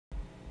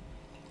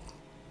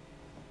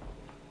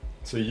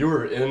So you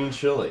were in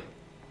Chile.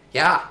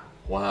 Yeah.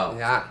 Wow.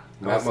 Yeah.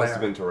 That must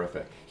have been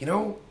terrific. You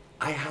know,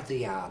 I had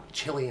the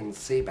Chilean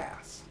sea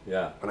bass.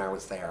 Yeah. When I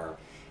was there.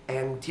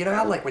 And you know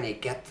how, like, when you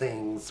get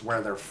things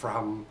where they're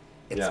from,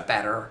 it's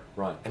better?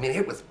 Right. I mean,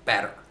 it was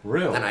better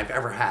than I've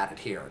ever had it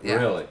here. Yeah,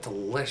 really?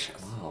 Delicious.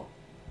 Wow.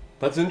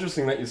 That's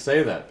interesting that you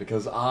say that,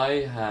 because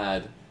I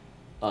had,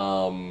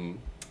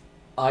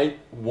 I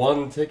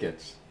won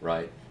tickets,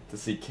 right, to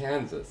see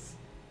Kansas,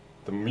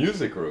 the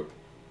music group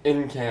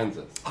in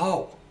Kansas.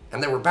 Oh,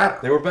 and they were better.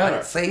 They were better.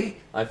 Right, see?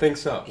 I think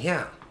so.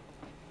 Yeah.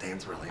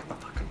 Dan's really in the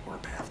fucking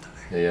warpath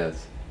today. He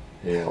is.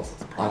 He is.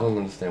 I don't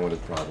understand what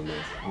his problem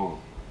is. Ooh.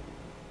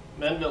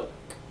 Menville.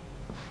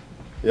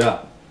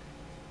 Yeah.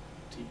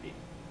 TP.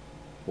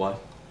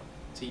 What?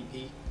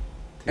 TP.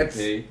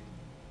 TP.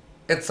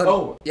 It's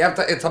you have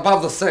to. It's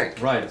above the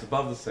sink. Right. It's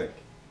above the sink.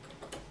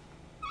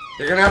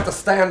 You're gonna have to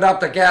stand up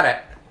to get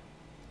it.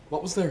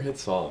 What was their hit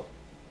song?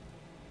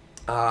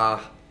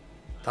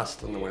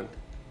 Dust in the Wind.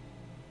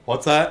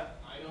 What's that?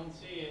 I don't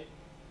see it.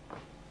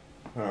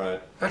 All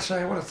right.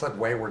 Actually, I would have said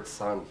Wayward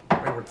Son.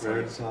 Wayward Son.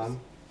 Wayward Son.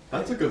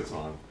 That's a good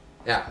song.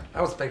 Yeah,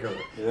 that was bigger.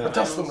 Yeah. But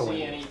Dust in the I don't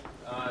see Wind. any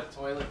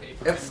toilet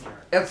paper in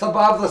here. It's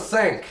above the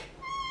sink.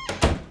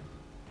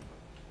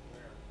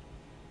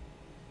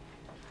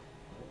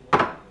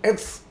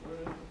 It's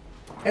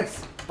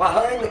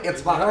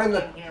behind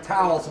the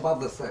towels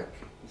above the sink.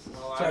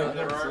 Oh, Sorry,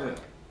 there that's are. it.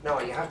 No,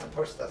 you have to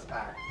push this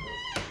back.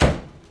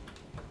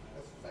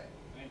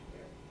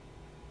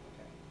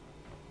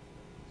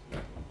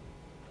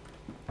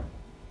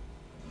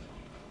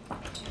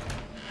 Thank you.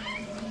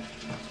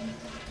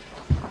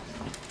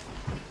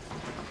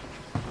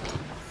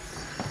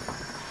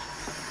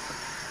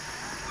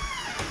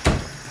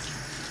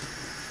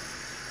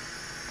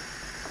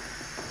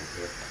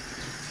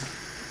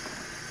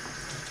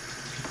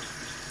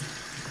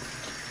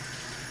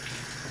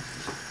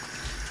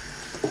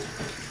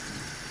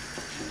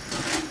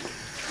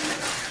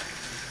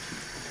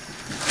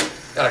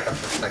 Gotta cut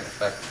this thing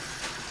effect.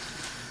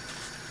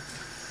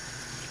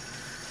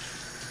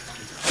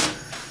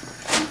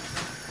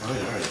 Oh,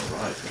 yeah, you're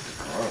right.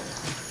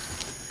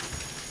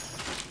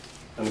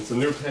 And it's a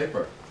new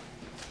paper.